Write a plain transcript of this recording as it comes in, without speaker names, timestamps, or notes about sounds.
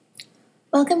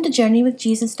Welcome to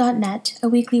JourneyWithJesus.net, a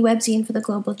weekly webzine for the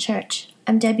global church.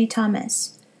 I'm Debbie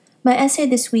Thomas. My essay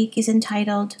this week is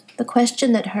entitled, The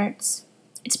Question That Hurts.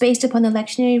 It's based upon the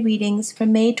lectionary readings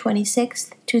from May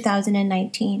 26,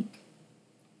 2019.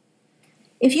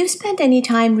 If you've spent any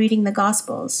time reading the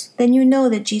Gospels, then you know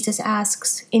that Jesus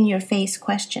asks in-your-face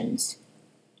questions.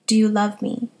 Do you love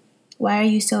me? Why are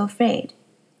you so afraid?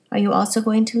 Are you also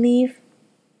going to leave?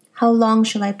 How long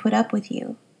shall I put up with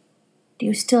you? Do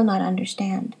you still not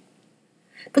understand?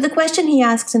 But the question he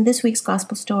asks in this week's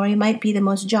Gospel story might be the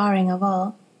most jarring of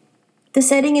all. The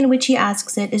setting in which he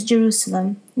asks it is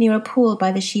Jerusalem, near a pool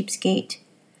by the Sheep's Gate.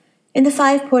 In the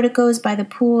 5 porticos by the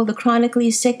pool, the chronically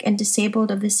sick and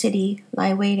disabled of the city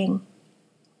lie waiting.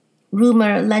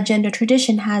 Rumor, legend, or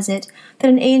tradition has it that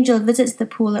an angel visits the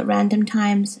pool at random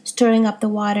times, stirring up the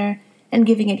water and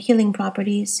giving it healing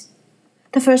properties.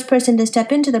 The first person to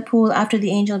step into the pool after the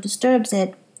angel disturbs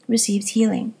it receives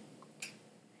healing.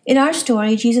 In our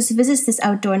story, Jesus visits this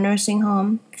outdoor nursing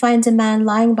home, finds a man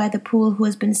lying by the pool who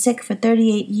has been sick for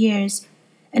 38 years,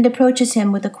 and approaches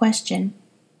him with a question.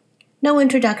 No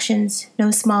introductions,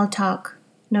 no small talk,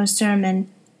 no sermon,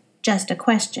 just a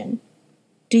question.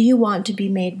 Do you want to be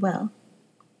made well?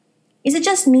 Is it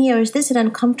just me, or is this an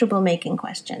uncomfortable-making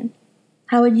question?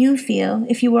 How would you feel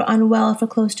if you were unwell for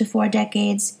close to 4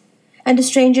 decades, and a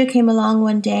stranger came along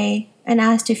one day and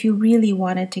asked if you really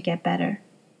wanted to get better,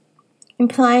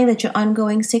 implying that your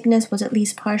ongoing sickness was at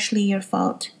least partially your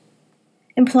fault,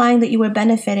 implying that you were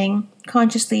benefiting,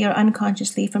 consciously or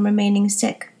unconsciously, from remaining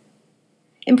sick,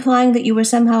 implying that you were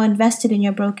somehow invested in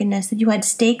your brokenness, that you had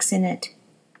stakes in it,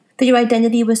 that your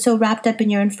identity was so wrapped up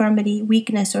in your infirmity,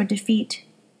 weakness, or defeat,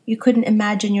 you couldn't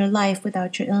imagine your life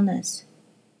without your illness.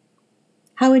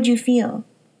 How would you feel?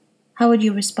 How would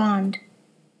you respond?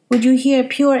 Would you hear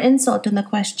pure insult in the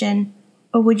question,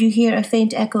 or would you hear a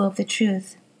faint echo of the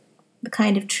truth, the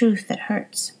kind of truth that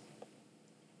hurts?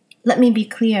 Let me be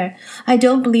clear. I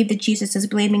don't believe that Jesus is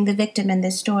blaming the victim in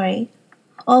this story.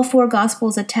 All 4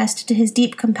 Gospels attest to his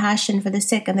deep compassion for the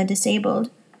sick and the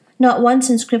disabled. Not once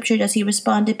in Scripture does he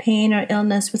respond to pain or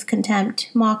illness with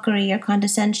contempt, mockery, or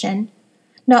condescension.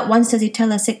 Not once does he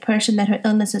tell a sick person that her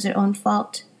illness is her own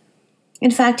fault. In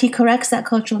fact, he corrects that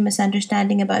cultural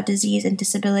misunderstanding about disease and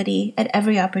disability at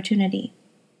every opportunity.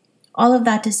 All of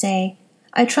that to say,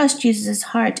 I trust Jesus'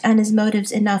 heart and his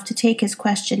motives enough to take his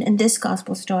question in this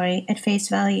gospel story at face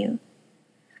value.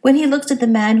 When he looks at the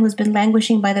man who has been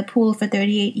languishing by the pool for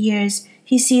 38 years,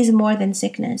 he sees more than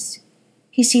sickness.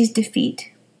 He sees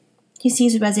defeat. He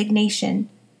sees resignation.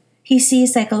 He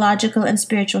sees psychological and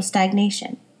spiritual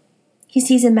stagnation. He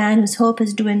sees a man whose hope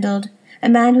has dwindled, a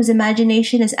man whose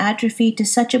imagination is atrophied to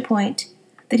such a point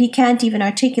that he can't even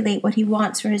articulate what he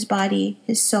wants for his body,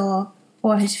 his soul,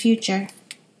 or his future.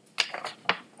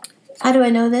 How do I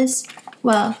know this?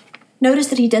 Well, notice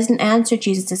that he doesn't answer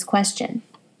Jesus' question.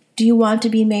 Do you want to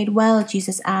be made well?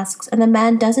 Jesus asks, and the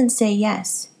man doesn't say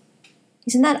yes.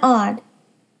 Isn't that odd?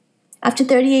 After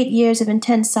 38 years of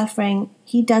intense suffering,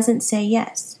 he doesn't say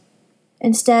yes.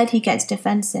 Instead, he gets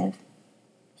defensive.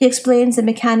 He explains the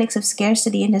mechanics of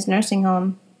scarcity in his nursing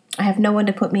home. I have no one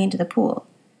to put me into the pool.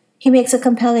 He makes a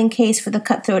compelling case for the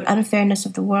cutthroat unfairness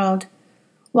of the world.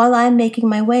 While I am making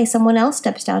my way, someone else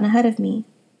steps down ahead of me.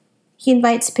 He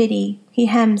invites pity. He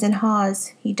hems and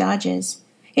haws. He dodges.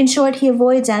 In short, he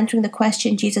avoids answering the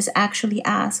question Jesus actually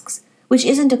asks, which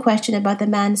isn't a question about the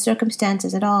man's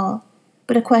circumstances at all,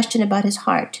 but a question about his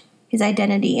heart, his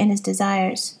identity, and his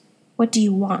desires. What do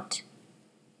you want?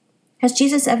 Has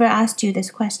Jesus ever asked you this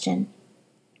question?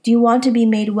 Do you want to be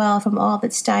made well from all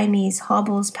that stymies,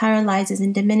 hobbles, paralyzes,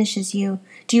 and diminishes you?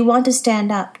 Do you want to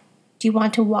stand up? Do you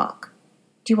want to walk?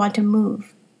 Do you want to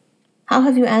move? How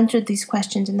have you answered these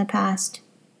questions in the past?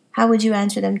 How would you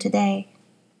answer them today?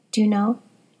 Do you know?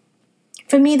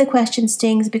 For me, the question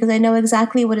stings because I know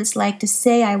exactly what it's like to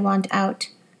say I want out,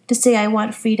 to say I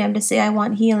want freedom, to say I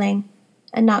want healing,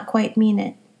 and not quite mean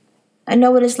it. I know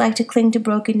what it's like to cling to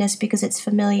brokenness because it's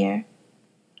familiar.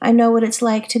 I know what it's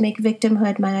like to make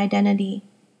victimhood my identity.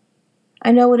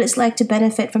 I know what it's like to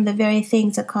benefit from the very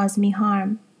things that cause me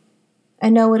harm. I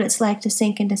know what it's like to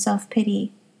sink into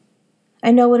self-pity.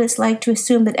 I know what it's like to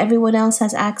assume that everyone else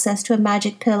has access to a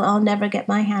magic pill I'll never get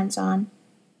my hands on.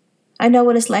 I know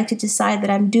what it's like to decide that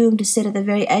I'm doomed to sit at the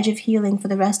very edge of healing for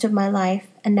the rest of my life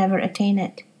and never attain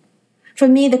it. For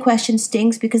me, the question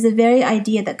stings because the very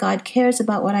idea that God cares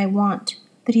about what I want,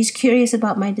 that he's curious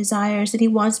about my desires, that he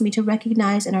wants me to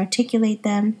recognize and articulate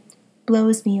them,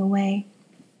 blows me away.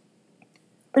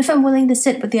 But if I'm willing to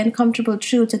sit with the uncomfortable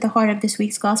truths at the heart of this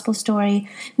week's gospel story,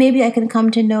 maybe I can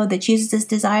come to know that Jesus'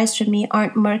 desires for me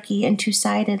aren't murky and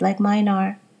two-sided like mine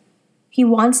are. He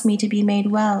wants me to be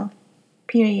made well.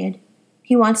 Period.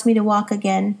 He wants me to walk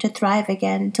again, to thrive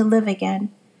again, to live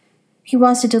again. He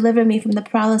wants to deliver me from the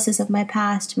paralysis of my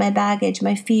past, my baggage,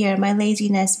 my fear, my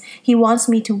laziness. He wants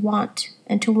me to want,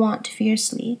 and to want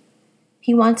fiercely.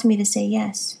 He wants me to say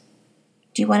yes.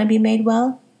 Do you want to be made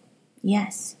well?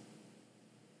 Yes.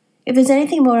 If there's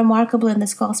anything more remarkable in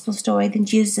this gospel story than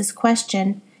Jesus'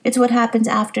 question, it's what happens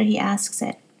after he asks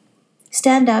it.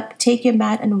 Stand up, take your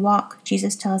mat, and walk,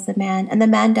 Jesus tells the man, and the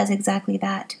man does exactly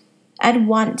that. At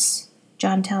once,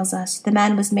 John tells us, the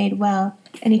man was made well,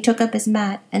 and he took up his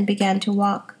mat and began to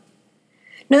walk.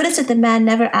 Notice that the man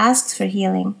never asks for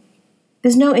healing.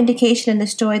 There's no indication in the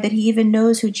story that he even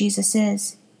knows who Jesus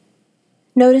is.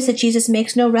 Notice that Jesus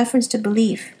makes no reference to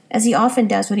belief, as he often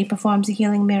does when he performs a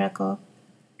healing miracle.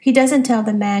 He doesn't tell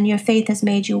the man, your faith has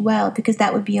made you well, because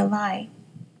that would be a lie.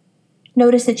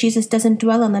 Notice that Jesus doesn't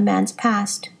dwell on the man's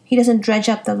past. He doesn't dredge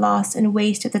up the loss and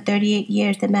waste of the 38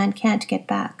 years the man can't get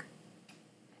back.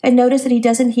 And notice that he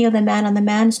doesn't heal the man on the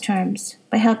man's terms,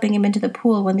 by helping him into the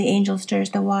pool when the angel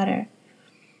stirs the water.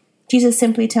 Jesus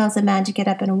simply tells the man to get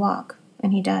up and walk,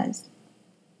 and he does.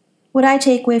 What I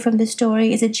take away from this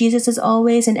story is that Jesus is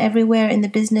always and everywhere in the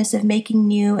business of making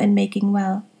new and making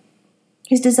well.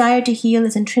 His desire to heal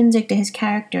is intrinsic to his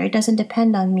character. It doesn't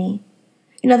depend on me.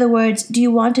 In other words, do you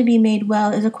want to be made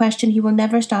well is a question he will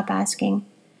never stop asking,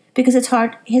 because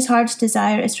his heart's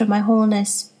desire is for my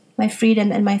wholeness, my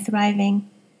freedom, and my thriving,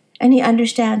 and he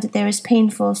understands that there is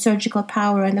painful surgical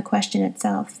power in the question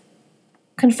itself.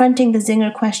 Confronting the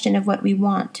zinger question of what we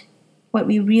want, what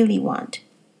we really want,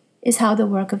 is how the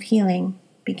work of healing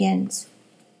begins.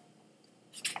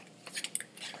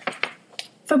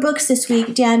 For books this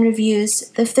week, Dan reviews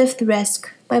The Fifth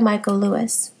Risk by Michael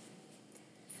Lewis.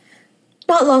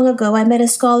 Not long ago, I met a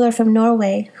scholar from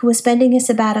Norway who was spending his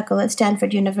sabbatical at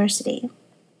Stanford University.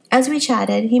 As we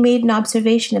chatted, he made an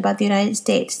observation about the United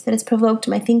States that has provoked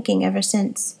my thinking ever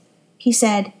since. He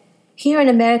said, "Here in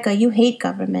America, you hate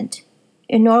government.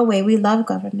 In Norway, we love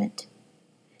government."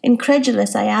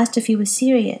 Incredulous, I asked if he was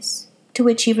serious, to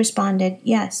which he responded,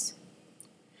 yes.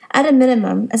 At a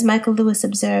minimum, as Michael Lewis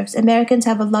observes, Americans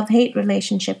have a love-hate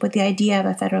relationship with the idea of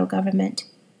a federal government.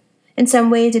 In some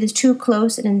ways, it is too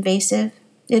close and invasive.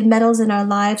 It meddles in our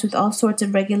lives with all sorts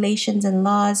of regulations and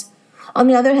laws. On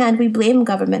the other hand, we blame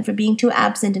government for being too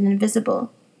absent and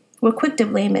invisible. We're quick to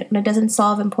blame it when it doesn't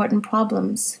solve important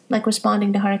problems, like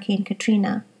responding to Hurricane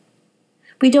Katrina.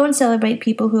 We don't celebrate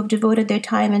people who have devoted their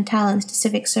time and talents to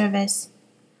civic service.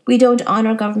 We don't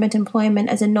honor government employment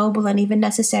as a noble and even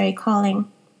necessary calling.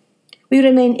 We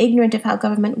remain ignorant of how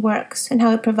government works and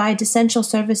how it provides essential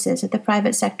services that the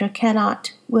private sector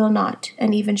cannot, will not,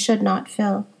 and even should not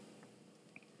fill.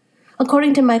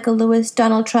 According to Michael Lewis,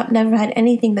 Donald Trump never had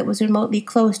anything that was remotely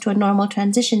close to a normal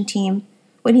transition team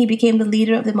when he became the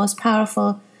leader of the most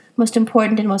powerful, most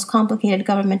important, and most complicated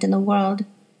government in the world,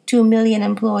 2 million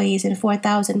employees and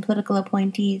 4,000 political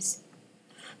appointees.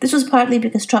 This was partly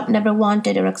because Trump never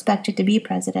wanted or expected to be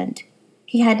president.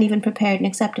 He hadn't even prepared an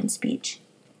acceptance speech.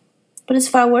 But it's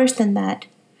far worse than that.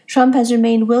 Trump has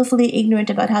remained willfully ignorant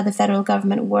about how the federal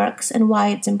government works and why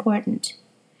it's important.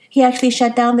 He actually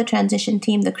shut down the transition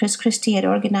team that Chris Christie had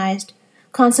organized.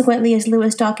 Consequently, as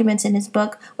Lewis documents in his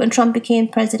book, when Trump became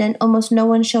president, almost no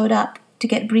one showed up to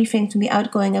get briefings from the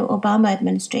outgoing Obama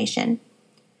administration.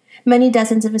 Many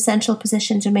dozens of essential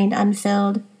positions remained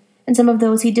unfilled, and some of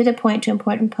those he did appoint to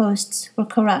important posts were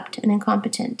corrupt and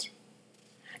incompetent.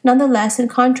 Nonetheless, and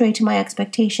contrary to my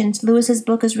expectations, Lewis's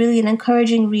book is really an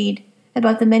encouraging read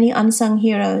about the many unsung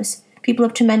heroes, people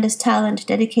of tremendous talent,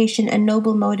 dedication, and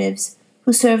noble motives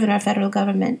who serve in our federal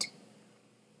government.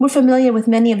 We're familiar with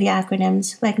many of the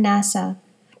acronyms, like NASA,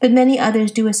 but many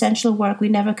others do essential work we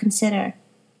never consider,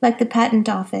 like the Patent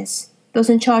Office, those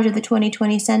in charge of the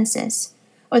 2020 census,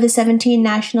 or the 17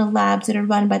 national labs that are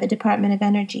run by the Department of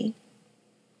Energy.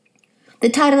 The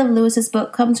title of Lewis's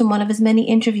book comes from one of his many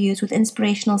interviews with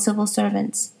inspirational civil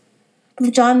servants.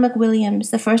 With John McWilliams,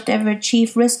 the first ever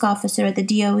chief risk officer at the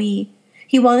DOE,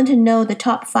 he wanted to know the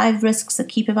top 5 risks that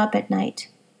keep him up at night.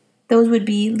 Those would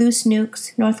be loose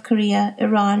nukes, North Korea,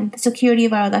 Iran, the security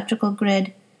of our electrical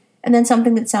grid, and then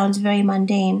something that sounds very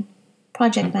mundane,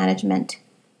 project management,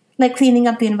 like cleaning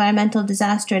up the environmental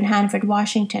disaster in Hanford,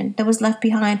 Washington, that was left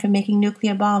behind from making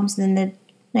nuclear bombs in the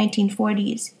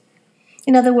 1940s.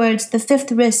 In other words, the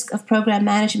 5th risk of program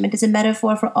management is a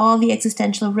metaphor for all the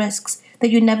existential risks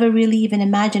that you never really even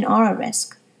imagine are a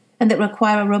risk, and that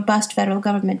require a robust federal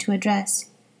government to address.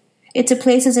 It's the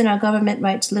places in our government,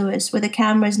 writes Lewis, where the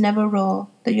cameras never roll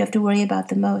that you have to worry about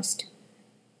the most.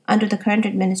 Under the current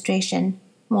administration,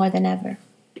 more than ever.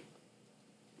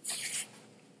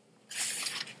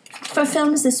 For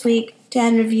films this week,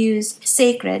 Dan reviews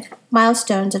Sacred,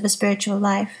 Milestones of a Spiritual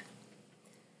Life.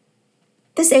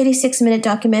 This 86-minute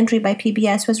documentary by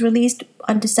PBS was released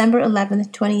on December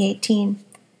 11, 2018.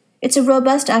 It's a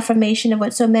robust affirmation of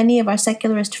what so many of our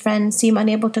secularist friends seem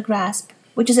unable to grasp,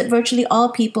 which is that virtually all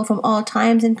people from all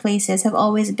times and places have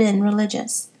always been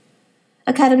religious.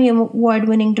 Academy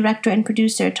Award-winning director and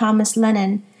producer Thomas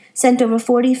Lennon sent over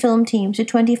 40 film teams to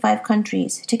 25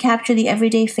 countries to capture the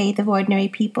everyday faith of ordinary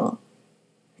people.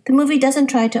 The movie doesn't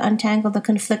try to untangle the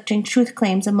conflicting truth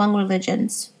claims among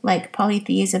religions, like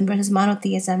polytheism versus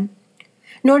monotheism,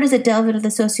 nor does it delve into the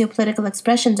socio-political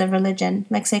expressions of religion,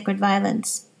 like sacred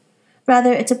violence.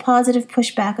 Rather, it's a positive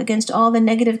pushback against all the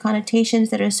negative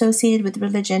connotations that are associated with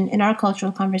religion in our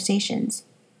cultural conversations.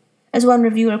 As one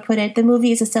reviewer put it, the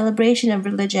movie is a celebration of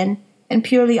religion and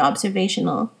purely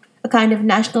observational, a kind of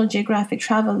National Geographic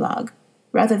travelogue,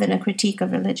 rather than a critique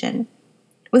of religion.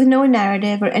 With no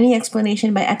narrative or any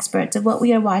explanation by experts of what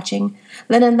we are watching,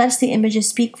 Lennon lets the images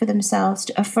speak for themselves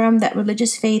to affirm that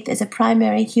religious faith is a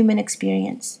primary human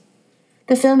experience.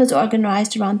 The film is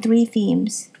organized around 3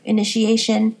 themes: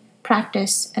 initiation,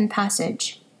 practice, and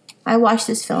passage. I watched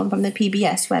this film from the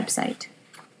PBS website.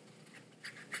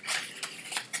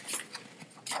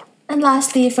 And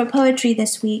lastly, for poetry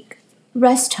this week,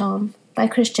 Rest Home by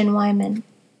Christian Wyman.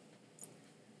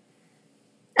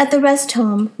 At the rest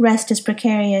home, rest is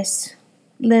precarious.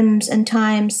 Limbs and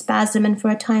time spasm and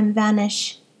for a time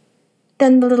vanish.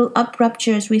 Then the little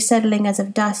up-ruptures resettling as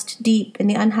of dust deep in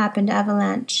the unhappened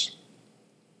avalanche.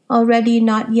 Already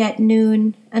not yet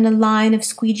noon, and a line of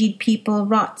squeegeed people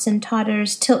rots and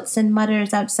totters, tilts and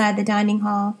mutters outside the dining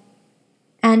hall.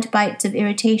 Ant bites of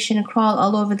irritation crawl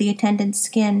all over the attendant's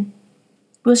skin.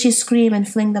 Will she scream and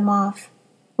fling them off?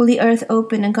 Will the earth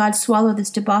open and God swallow this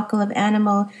debacle of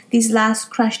animal, these last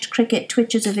crushed cricket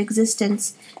twitches of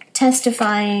existence,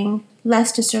 testifying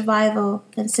less to survival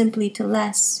than simply to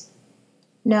less?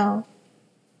 No.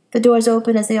 The doors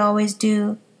open as they always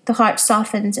do, the heart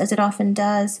softens as it often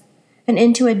does, and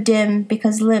into a dim,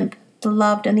 because limp, the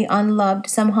loved and the unloved,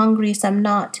 some hungry, some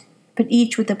not, but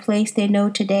each with a place they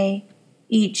know today,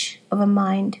 each of a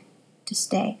mind to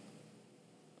stay.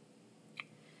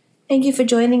 Thank you for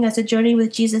joining us at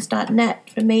JourneyWithJesus.net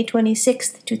for May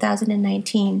 26th,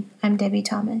 2019. I'm Debbie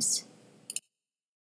Thomas.